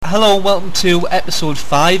Hello and welcome to episode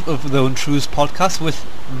 5 of the Untruths podcast with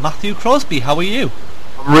Matthew Crosby. How are you?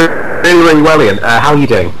 Really well, Ian. How are you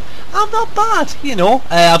doing? I'm not bad, you know.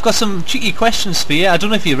 I've got some cheeky questions for you. I don't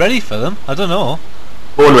know if you're ready for them. I don't know.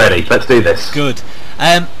 Born ready. Let's do this. Good.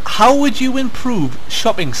 How would you improve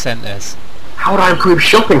shopping centres? How would I improve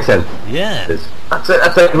shopping centres? Yeah.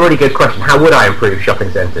 That's a really good question. How would I improve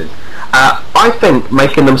shopping centres? I think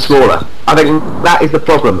making them smaller. I think that is the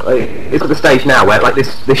problem. It's at the stage now where like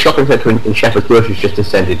this shopping centre in Shepherd's Bush has just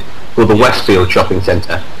descended called the Westfield Shopping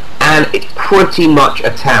Centre, and it's pretty much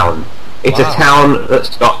a town. It's a town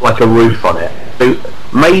that's got like a roof on it. So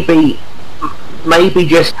maybe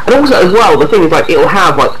just, and also as well, the thing is like it'll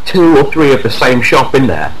have like 2 or 3 of the same shop in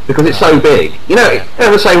there because it's so big. You know,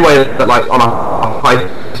 in the same way that like on a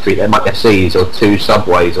high street there might be C's or 2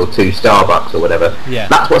 Subways or 2 Starbucks or whatever. Yeah.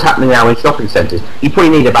 That's what's happening now in shopping centres. You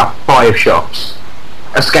probably need about 5 shops.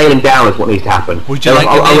 A scaling down is what needs to happen. Would you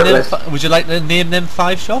like to name them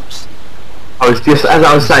 5 shops? I was just, as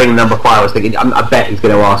I was saying number 5, I was thinking, I bet he's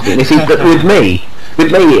going to ask me. And this is, but with me,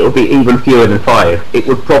 it would be even fewer than 5. It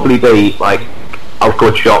would probably be like a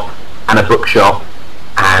record shop and a bookshop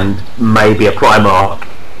and maybe a Primark,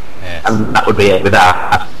 and that would be it with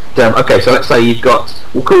that. Okay, so let's say you've got,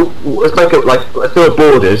 let's make it like, let's do a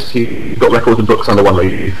Borders. You've got records and books under one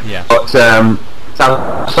roof. Yeah. But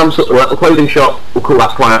some sort of like a clothing shop, we'll call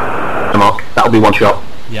that Primark. That'll be one shop.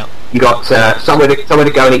 Yeah. You got somewhere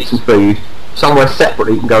to go and eat some food. Somewhere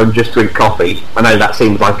separately you can go and just drink coffee. I know that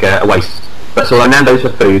seems like a waste, but so like Nando's for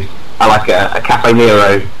food, I like a Cafe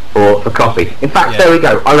Nero for coffee. In fact, there we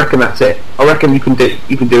go. I reckon that's it. I reckon you can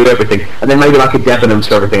do everything, and then maybe like a Debenhams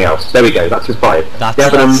for everything else. There we go. That's just 5.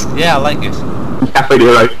 Debenhams, yeah, I like it. Cafe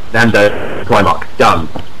Nero, Nando, Primark. Done.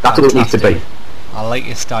 That's all it needs to be. I like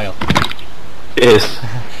your style. It is.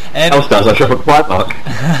 Else does. I shop at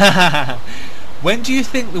Primark. When do you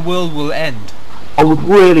think the world will end? I would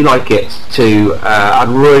really like it to. I'd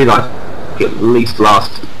really like it at least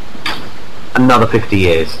last another 50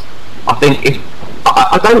 years. I think if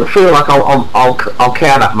I don't feel like I'll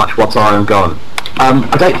care that much once I am gone.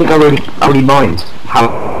 I don't think I really mind how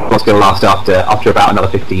long it's going to last after about another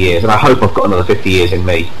 50 years, and I hope I've got another 50 years in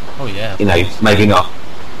me. Oh yeah. You know, maybe not.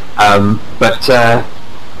 But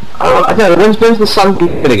I don't know. When's the sun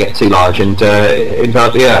going to get too large and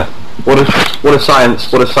envelop the Earth? What does science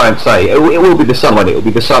say? It will be the sun, won't it? It will be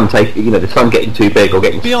the sun the sun getting too big or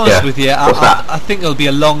getting. To be honest with you, that? I think it'll be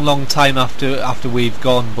a long time after we've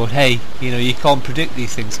gone. But hey, you can't predict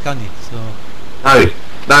these things, can you? So. No.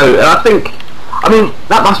 I mean,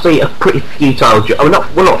 that must be a pretty futile job. I mean,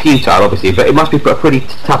 not futile, obviously, but it must be a pretty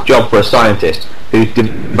tough job for a scientist who's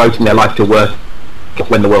devoting their life to work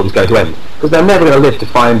when the world is going to end, because they're never going to live to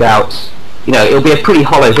find out. You know, it'll be a pretty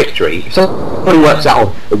hollow victory. If somebody works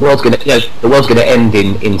out the world's going to end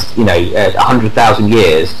in 100,000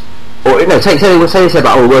 years, or say they say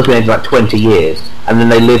about the world's going to end in like 20 years, and then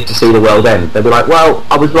they live to see the world end. They'll be like, well,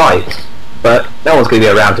 I was right, but no one's going to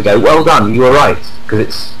be around to go, well done, you were right, because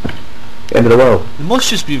it's the end of the world. It must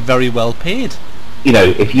just be very well paid. You know,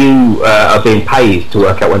 if you are being paid to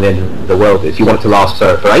work out when the end of the world is, you want it to last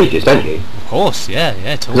for ages, don't you? Of course, yeah,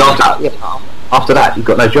 totally. Because after that, you've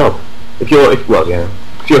got no job. If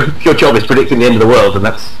your job is predicting the end of the world, and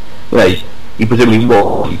that's, you presumably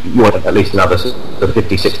you want at least another sort of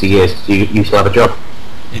 50, 60 years you still have a job.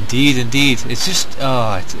 Indeed. It's just,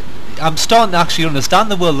 I'm starting to actually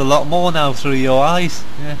understand the world a lot more now through your eyes.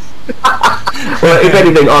 Yes. Well, if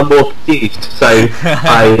anything, I'm more confused, so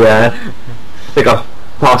I think I've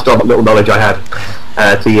passed on what little knowledge I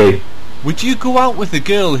had to you. Would you go out with a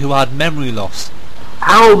girl who had memory loss?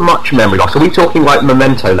 How much memory loss? Are we talking like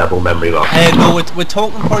Memento level memory loss? No, we're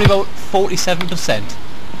talking probably about 47%.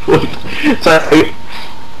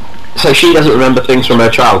 So she doesn't remember things from her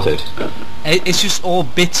childhood? It's just all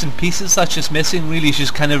bits and pieces that's just missing, really. She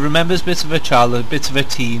just kind of remembers bits of her childhood, bits of her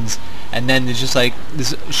teens, and then it's just like,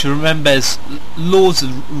 she remembers loads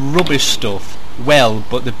of rubbish stuff well,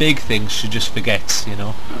 but the big things she just forgets,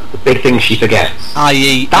 The big things she forgets?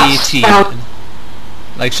 I.e. 18.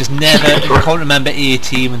 Like, she's can't remember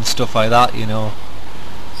 18 and stuff like that,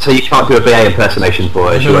 So you can't do a BA impersonation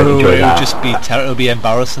for her? She won't enjoy that? It would be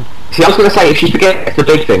embarrassing. See, I was going to say, if she forgets the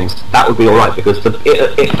big things, that would be alright, because it's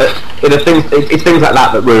things like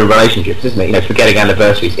that ruin relationships, isn't it? Forgetting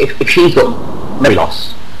anniversaries. If she's got memory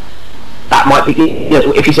loss, that might be,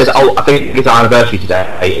 if she says, oh, I think it's our anniversary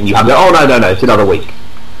today, and you have to go, oh, no, it's another week.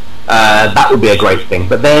 That would be a great thing.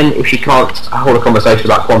 But then, if she can't hold a conversation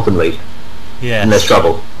about Quantum Leap, and there's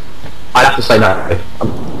trouble, I'd have to say no.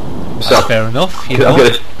 That's fair enough. I'm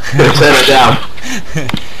going to turn it down.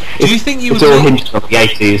 Do you think you it's would all make... hinged on the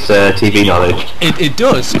 80s TV knowledge. It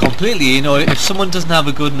does, completely. You know, if someone doesn't have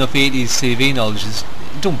a good enough 80s TV knowledge, just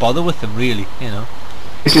don't bother with them, really, you know.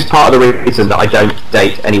 This is part of the reason that I don't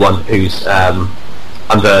date anyone who's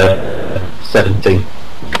under 17.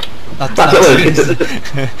 That's There's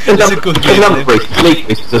a good there's a number reason. of reasons, legal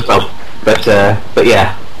reasons as well. But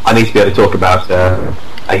yeah, I need to be able to talk about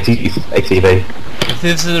 80s ATV. If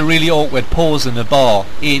this is a really awkward pause in a bar,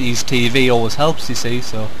 80s TV always helps, you see,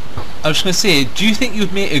 so... I was going to say, do you think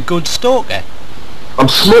you'd make a good stalker? I'm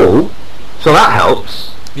small, so that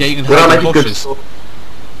helps. Yeah, you can Would I hide make in a good bushes. stalker?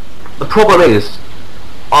 The problem is,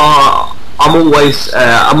 I'm always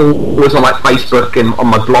on like Facebook and on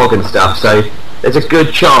my blog and stuff, so there's a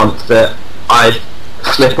good chance that I'd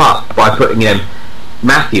slip up by putting in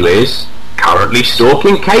Matthew is currently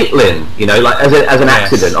stalking Caitlin, you know, like as an Yes.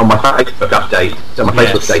 accident on my Facebook update, so my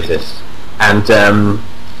Facebook Yes. status, and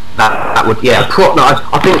that would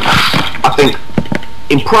I think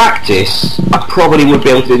in practice I probably would be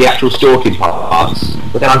able to do the actual stalking parts,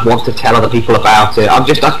 but then I'd want to tell other people about it. I'm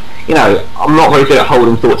not very good at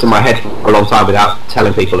holding thoughts in my head for a long time without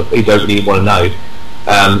telling people who don't really want to know.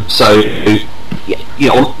 So you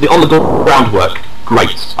know, on the groundwork,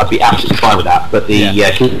 great. I'd be absolutely fine with that. But the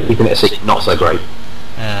keeping it a secret, not so great.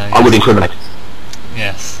 Yes. I would incriminate.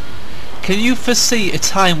 Yes. Can you foresee a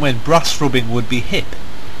time when brass rubbing would be hip?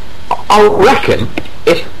 I reckon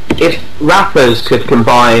if rappers could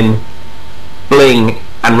combine bling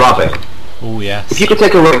and rubbing. Oh yes. If you could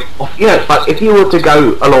take a ring off, you know, like if you were to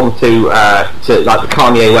go along to like the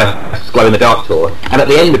Kanye West Glow in the Dark tour, and at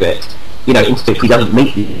the end of it, you know, instantly he doesn't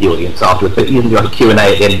meet the audience afterwards, but he doesn't do like a Q&A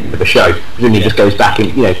at the end of the show. Presumably he just goes back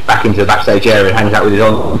into the backstage area and hangs out with his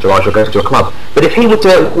entourage or goes to a club. But if he were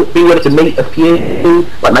to be willing to meet a few,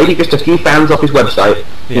 like maybe just a few fans off his website,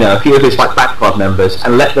 you know, a few of his like back club members,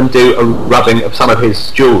 and let them do a rubbing of some of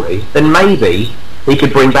his jewellery, then maybe he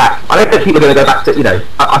could bring back. I don't think people are going to go back to, you know,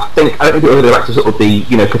 I don't think people are going to go back to sort of the,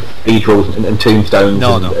 you know, cathedrals and tombstones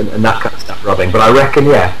and that kind of stuff rubbing. But I reckon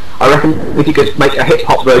if you could make a hip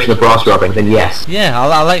hop version of brass rubbing, then yes. Yeah,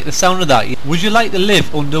 I like the sound of that. Would you like to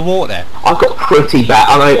live underwater? I've got pretty bad.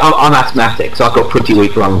 I'm asthmatic, so I've got pretty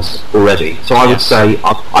weak lungs already. So I would say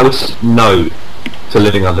I would say no to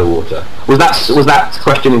living underwater. Was that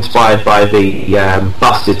question inspired by the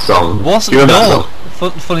Busted song? Wasn't, do you remember no. that song?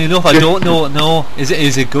 Funny enough, I don't know. No, is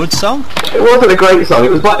it a good song? It wasn't a great song. It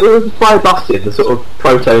was by Busted, the sort of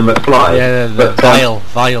proto McFly. Yeah, the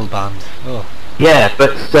Vile band. Oh. Yeah,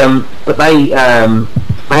 but they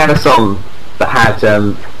had a song that had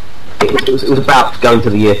it was about going to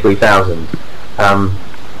the year 3000.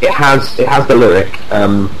 It has the lyric.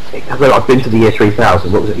 I've been to the year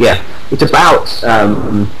 3000. What was it? Yeah, it's about.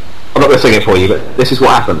 I'm not going to sing it for you, but this is what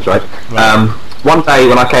happens, right? One day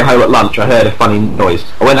when I came home at lunch, I heard a funny noise.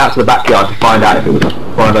 I went out to the backyard to find out if it was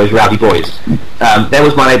one of those rowdy boys. There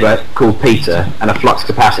was my neighbour called Peter and a flux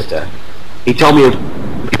capacitor. He told me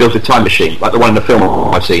he built a time machine, like the one in the film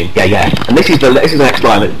I've seen. Yeah. And this is the next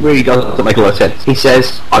line that really doesn't make a lot of sense. He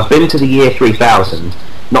says, "I've been to the year 3000.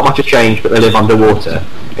 Not much has changed, but they live underwater.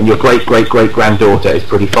 And your great-great-great-granddaughter is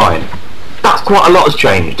pretty fine." That's quite a lot has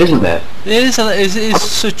changed, isn't it? It is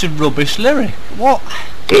such a rubbish lyric. What?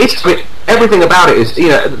 It is. Everything about it is, you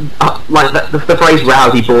know, like the phrase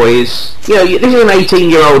 "rowdy boys." You know, this is an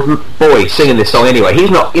 18-year-old boy singing this song anyway. He's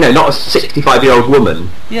not, you know, not a 65-year-old woman.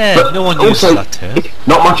 Yeah, but no one uses also, that term.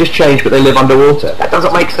 Not much has changed, but they live underwater. That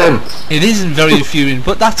doesn't make sense. It isn't very infuriating,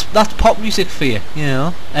 but that's pop music for you, you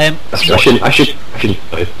know. I shouldn't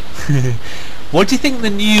know. What do you think the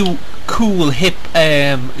new cool hip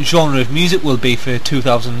genre of music will be for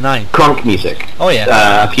 2009? Crunk music. Oh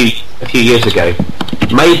yeah. A few years ago,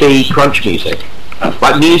 maybe crunch music,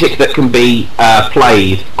 like music that can be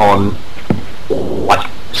played on like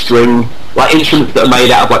string, like instruments that are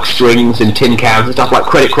made out of like strings and tin cans and stuff, like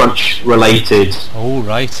Credit Crunch related. Oh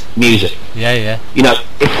right. Music. Yeah. You know,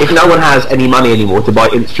 if no one has any money anymore to buy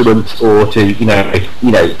instruments or to you know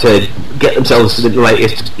to get themselves the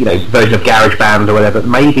latest version of GarageBand or whatever,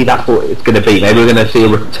 maybe that's what it's going to be. Maybe we're going to see a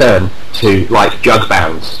return to like jug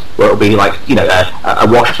bands where it'll be like a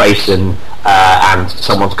wash basin and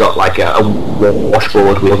someone's got like a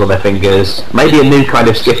washboard wheels on their fingers. Maybe a new kind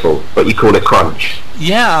of skiffle, but you call it crunch.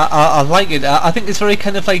 Yeah, I like it. I think it's very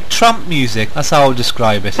kind of like tramp music. That's how I would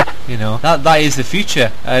describe it. You know, that is the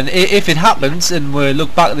future. And if it happens, and we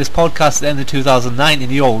look back at this podcast at the end of 2009,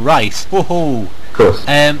 and you're right, whoa, Of course.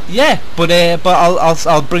 But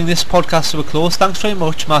I'll bring this podcast to a close. Thanks very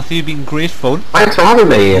much, Matthew. You've been great fun. Thanks for having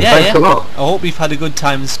me, Ian. Thanks a lot. I hope you've had a good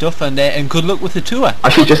time and stuff, and good luck with the tour. I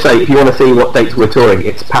should just say, if you want to see what dates we're touring,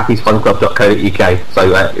 it's pappysfunclub.co.uk.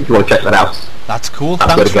 So if you want to check that out, that's cool.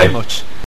 Thanks very much.